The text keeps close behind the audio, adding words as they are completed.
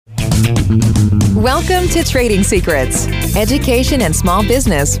Welcome to Trading Secrets, education and small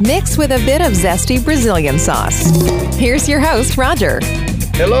business mixed with a bit of zesty Brazilian sauce. Here's your host, Roger.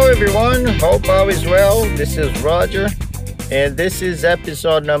 Hello, everyone. Hope all is well. This is Roger, and this is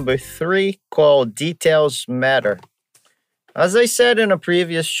episode number 3 called Details Matter. As I said in a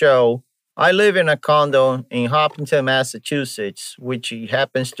previous show, I live in a condo in Hopkinton, Massachusetts, which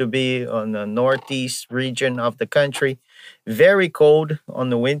happens to be on the northeast region of the country. Very cold on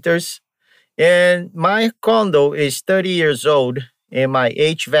the winters. And my condo is 30 years old, and my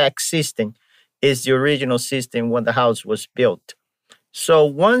HVAC system is the original system when the house was built. So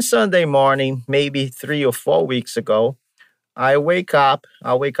one Sunday morning, maybe 3 or 4 weeks ago, I wake up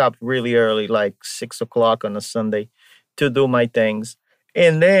really early, like 6 o'clock on a Sunday, to do my things.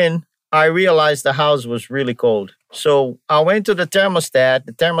 And then I realized the house was really cold. So I went to the thermostat.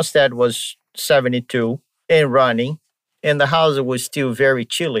 The thermostat was 72 and running, and the house was still very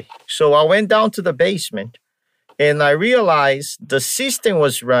chilly. So I went down to the basement, and I realized the system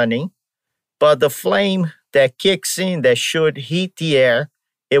was running, but the flame that kicks in that should heat the air,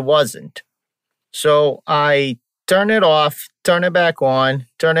 it wasn't. So I turn it off, turn it back on,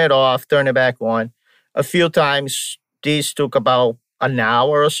 turn it off, turn it back on. A few times, this took about an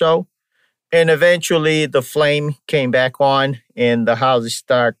hour or so. And eventually the flame came back on and the house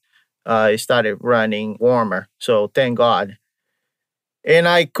started running warmer. So thank God. And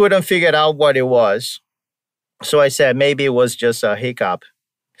I couldn't figure out what it was. So I said maybe it was just a hiccup.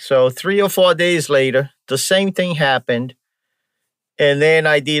 So 3 or 4 days later, the same thing happened. And then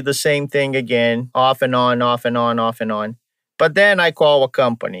I did the same thing again, off and on, off and on, off and on. But then I called a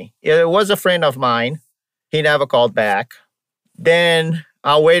company. It was a friend of mine. He never called back. Then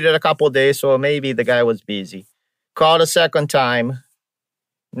I waited a couple of days, so maybe the guy was busy. Called a second time,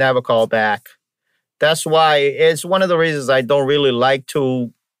 never called back. That's why it's one of the reasons I don't really like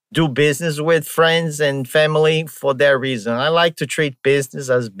to do business with friends and family for that reason. I like to treat business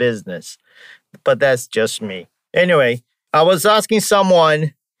as business, but that's just me. Anyway, I was asking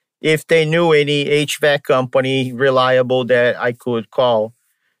someone if they knew any HVAC company reliable that I could call.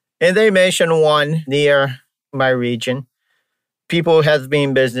 And they mentioned one near my region. People have been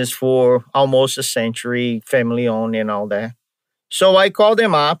in business for almost a century, family owned and all that. So I called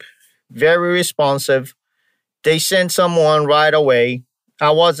them up, very responsive. They sent someone right away.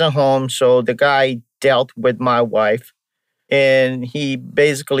 I wasn't home, so the guy dealt with my wife. And he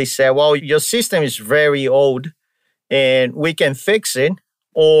basically said, well, your system is very old and we can fix it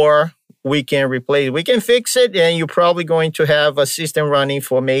or we can replace it. We can fix it and you're probably going to have a system running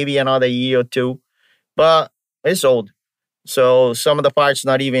for maybe another year or two, but it's old. So some of the parts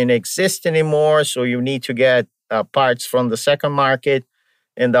not even exist anymore. So you need to get parts from the second market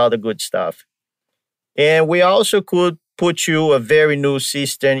and all the good stuff. And we also could put you a very new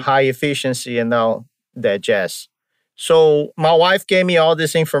system, high efficiency and all that jazz. So my wife gave me all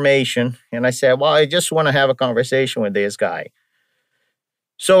this information and I said, well, I just want to have a conversation with this guy.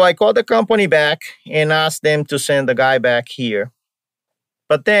 So I called the company back and asked them to send the guy back here.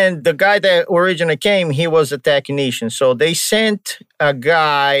 But then the guy that originally came, he was a technician. So they sent a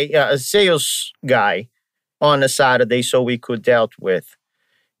guy, a sales guy on a Saturday so we could deal with.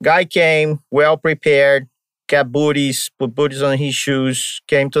 Guy came, well prepared, got booties, put booties on his shoes,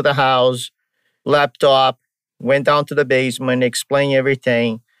 came to the house, laptop, went down to the basement, explained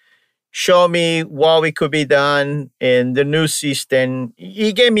everything, showed me what we could be done in the new system.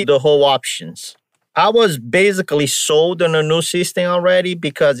 He gave me the whole options. I was basically sold on a new system already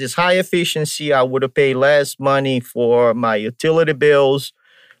because it's high efficiency. I would have paid less money for my utility bills.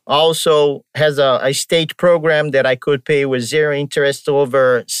 Also has a state program that I could pay with zero interest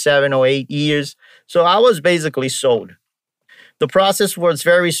over 7 or 8 years. So I was basically sold. The process was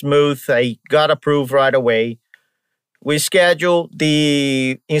very smooth. I got approved right away. We scheduled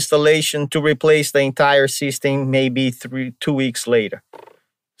the installation to replace the entire system maybe 2 weeks later.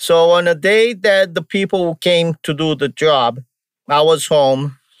 So on the day that the people came to do the job, I was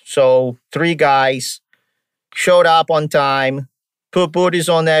home. So 3 guys showed up on time, put booties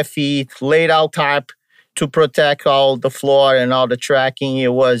on their feet, laid out tarp to protect all the floor and all the tracking.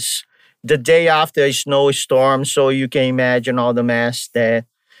 It was the day after a snowstorm, so you can imagine all the mess that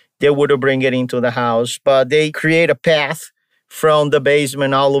they would have bring it into the house. But they create a path from the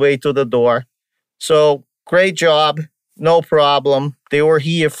basement all the way to the door. So great job. No problem. They were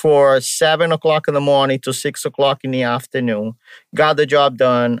here for 7 o'clock in the morning to 6 o'clock in the afternoon. Got the job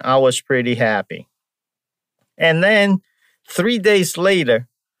done. I was pretty happy. And then 3 days later,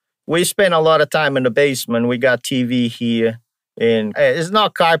 we spent a lot of time in the basement. We got TV here. And it's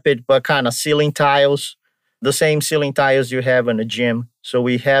not carpet, but kind of ceiling tiles. The same ceiling tiles you have in the gym. So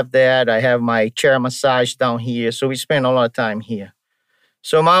we have that. I have my chair massage down here. So we spend a lot of time here.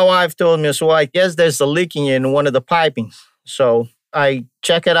 So my wife told me, so I guess there's a leaking in one of the pipings. So I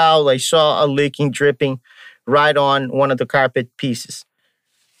check it out. I saw a leaking dripping right on one of the carpet pieces.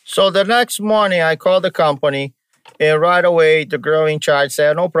 So the next morning, I called the company, and right away, the girl in charge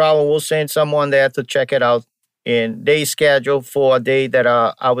said, no problem, we'll send someone there to check it out. And they scheduled for a day that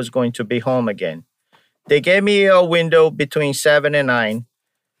I was going to be home again. They gave me a window between 7 and 9.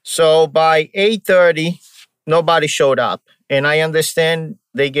 So by 8:30, nobody showed up. And I understand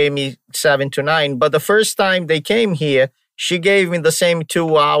they gave me 7 to 9. But the first time they came here, she gave me the same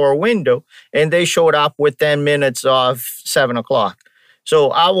 2-hour window, and they showed up with 10 minutes of 7 o'clock.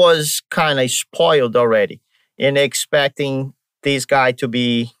 So I was kind of spoiled already in expecting this guy to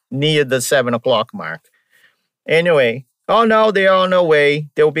be near the 7 o'clock mark. Anyway, oh no, they're on their way.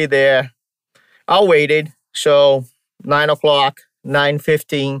 They'll be there. I waited. So 9 o'clock,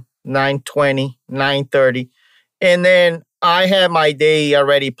 9:15, 9:20, 9:30. And then I had my day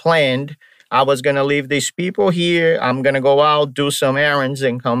already planned. I was going to leave these people here. I'm going to go out, do some errands,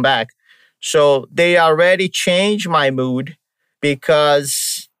 and come back. So they already changed my mood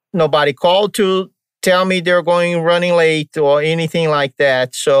because nobody called to tell me they're going running late or anything like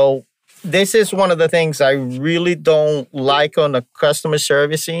that. So this is one of the things I really don't like on the customer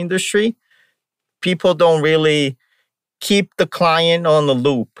service industry. People don't really keep the client on the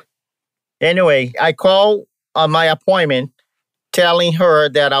loop. Anyway, I called on my appointment telling her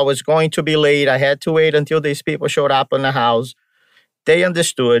that I was going to be late. I had to wait until these people showed up in the house. They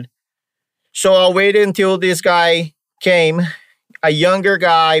understood. So I waited until this guy came, a younger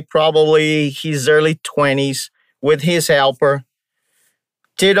guy, probably his early 20s, with his helper.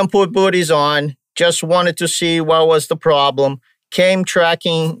 Didn't put booties on, just wanted to see what was the problem. Came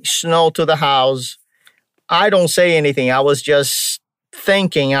tracking snow to the house. I don't say anything. I was just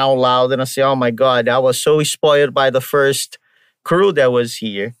thinking out loud, and I say, oh my God, I was so spoiled by the first crew that was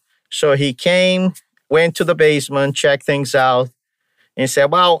here. So he came, went to the basement, checked things out, and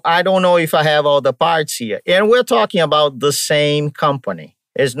said, well, I don't know if I have all the parts here. And we're talking about the same company.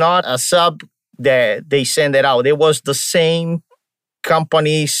 It's not a sub that they send it out. It was the same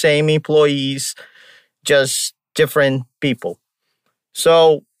company, same employees, just different people.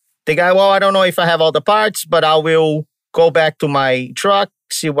 So the guy, well, I don't know if I have all the parts, but I will go back to my truck,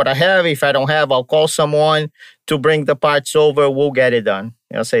 see what I have. If I don't have, I'll call someone to bring the parts over. We'll get it done.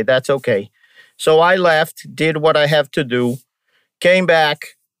 I'll say, that's okay. So I left, did what I have to do, came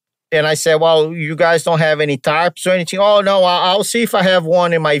back, and I said, well, you guys don't have any tarps or anything? Oh, no, I'll see if I have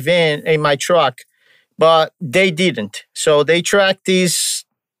one in my van, in my truck. But they didn't. So they tracked these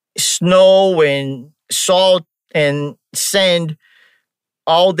snow and salt and sand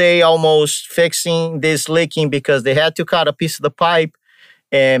all day almost fixing this leaking because they had to cut a piece of the pipe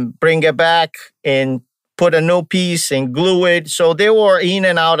and bring it back and put a new piece and glue it. So they were in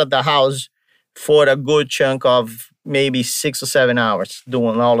and out of the house for a good chunk of maybe 6 or 7 hours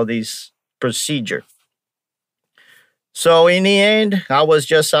doing all of these procedure. So in the end, I was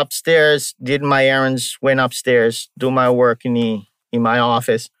just upstairs, did my errands, went upstairs, do my work in my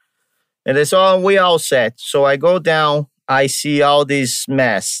office. And it's all, we all set. So I go down, I see all this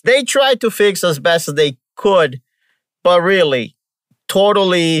mess. They tried to fix as best as they could, but really,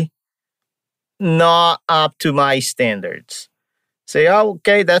 totally not up to my standards. Say, oh,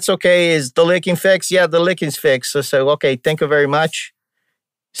 okay, that's okay. Is the leaking fixed? Yeah, the leaking's fixed. So I say, okay, thank you very much.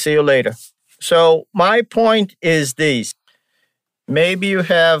 See you later. So my point is this. Maybe you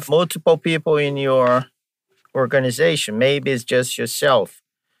have multiple people in your organization. Maybe it's just yourself.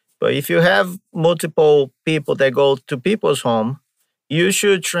 But if you have multiple people that go to people's home, you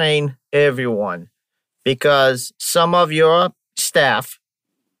should train everyone because some of your staff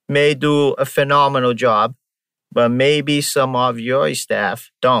may do a phenomenal job, but maybe some of your staff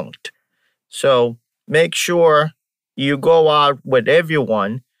don't. So make sure you go out with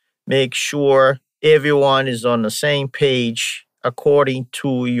everyone. Make sure everyone is on the same page according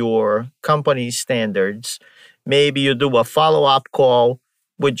to your company standards. Maybe you do a follow-up call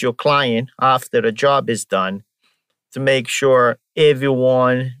with your client after the job is done to make sure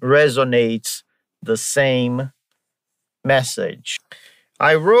everyone resonates the same message.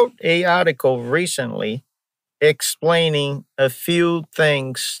 I wrote an article recently explaining a few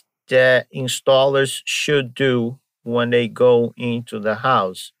things that installers should do when they go into the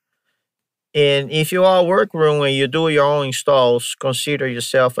house. And if you are a workroom and you do your own installs, consider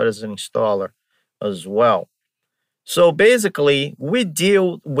yourself as an installer as well. So basically, we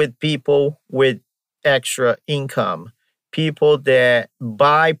deal with people with extra income, people that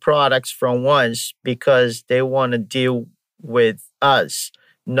buy products from us because they want to deal with us,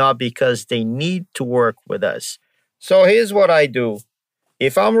 not because they need to work with us. So here's what I do.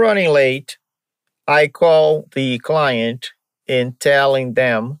 If I'm running late, I call the client and telling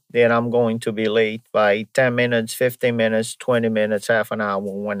them that I'm going to be late by 10 minutes, 15 minutes, 20 minutes, half an hour,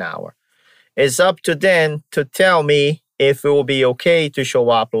 1 hour. It's up to them to tell me if it will be okay to show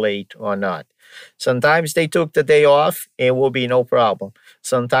up late or not. Sometimes they took the day off, it will be no problem.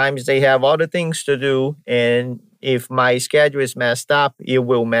 Sometimes they have other things to do, and if my schedule is messed up, it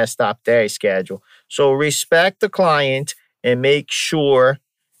will mess up their schedule. So respect the client and make sure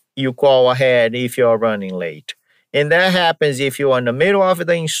you call ahead if you're running late. And that happens if you're in the middle of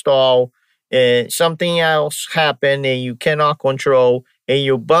the install and something else happened and you cannot control and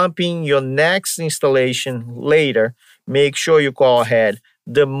you're bumping your next installation later. Make sure you call ahead.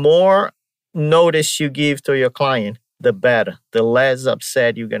 The more notice you give to your client, the better. The less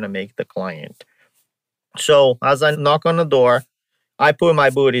upset you're going to make the client. So as I knock on the door, I put my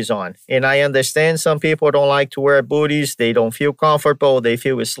booties on. And I understand some people don't like to wear booties. They don't feel comfortable. They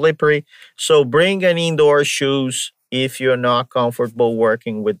feel slippery. So bring an indoor shoes if you're not comfortable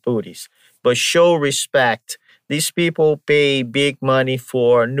working with booties. But show respect. These people pay big money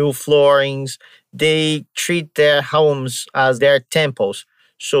for new floorings. They treat their homes as their temples.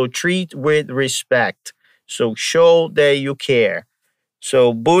 So treat with respect. So show that you care.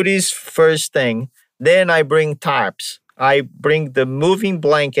 So booties first thing. Then I bring tarps. I bring the moving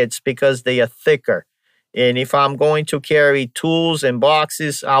blankets because they are thicker. And if I'm going to carry tools and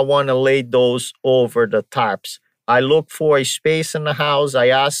boxes, I want to lay those over the tarps. I look for a space in the house. I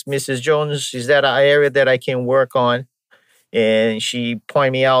ask Mrs. Jones, is that an area that I can work on? And she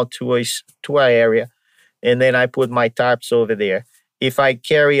point me out to an area. And then I put my tarps over there. If I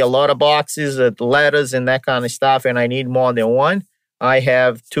carry a lot of boxes, letters and that kind of stuff, and I need more than one, I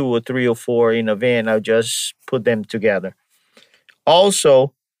have 2 or 3 or 4 in a van. I'll just put them together.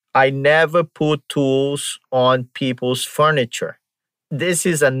 Also, I never put tools on people's furniture. This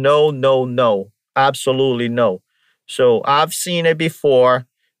is a no, no, no. Absolutely no. So I've seen it before.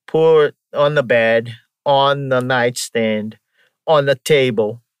 Put on the bed, on the nightstand, on the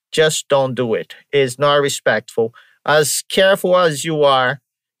table. Just don't do it. It's not respectful. As careful as you are,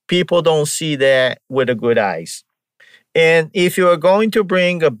 people don't see that with the good eyes. And if you are going to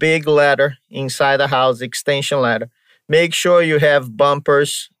bring a big ladder inside the house, extension ladder, make sure you have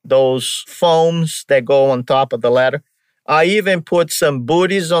bumpers, those foams that go on top of the ladder. I even put some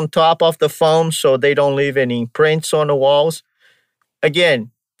booties on top of the foam so they don't leave any prints on the walls.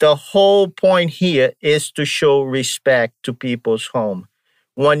 Again, the whole point here is to show respect to people's home.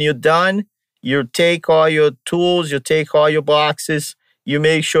 When you're done, you take all your tools, you take all your boxes, you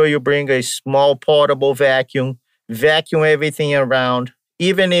make sure you bring a small portable vacuum everything around,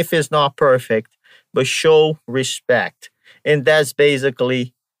 even if it's not perfect, but show respect. And that's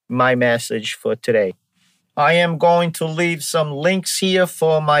basically my message for today. I am going to leave some links here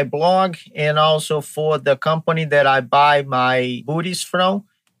for my blog and also for the company that I buy my booties from.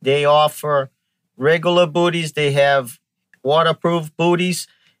 They offer regular booties. They have waterproof booties.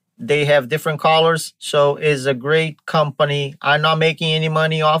 They have different colors. So it's a great company. I'm not making any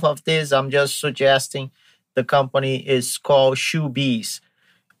money off of this. I'm just suggesting. The company is called Shoe Bees.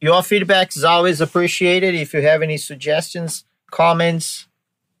 Your feedback is always appreciated. If you have any suggestions, comments,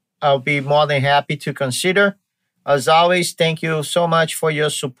 I'll be more than happy to consider. As always, thank you so much for your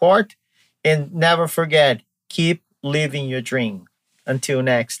support. And never forget, keep living your dream. Until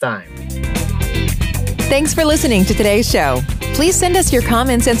next time. Thanks for listening to today's show. Please send us your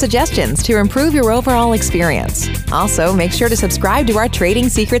comments and suggestions to improve your overall experience. Also, make sure to subscribe to our Trading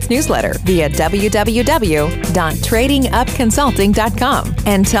Secrets newsletter via www.tradingupconsulting.com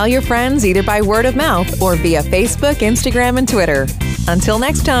and tell your friends either by word of mouth or via Facebook, Instagram, and Twitter. Until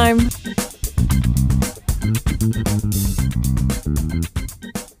next time.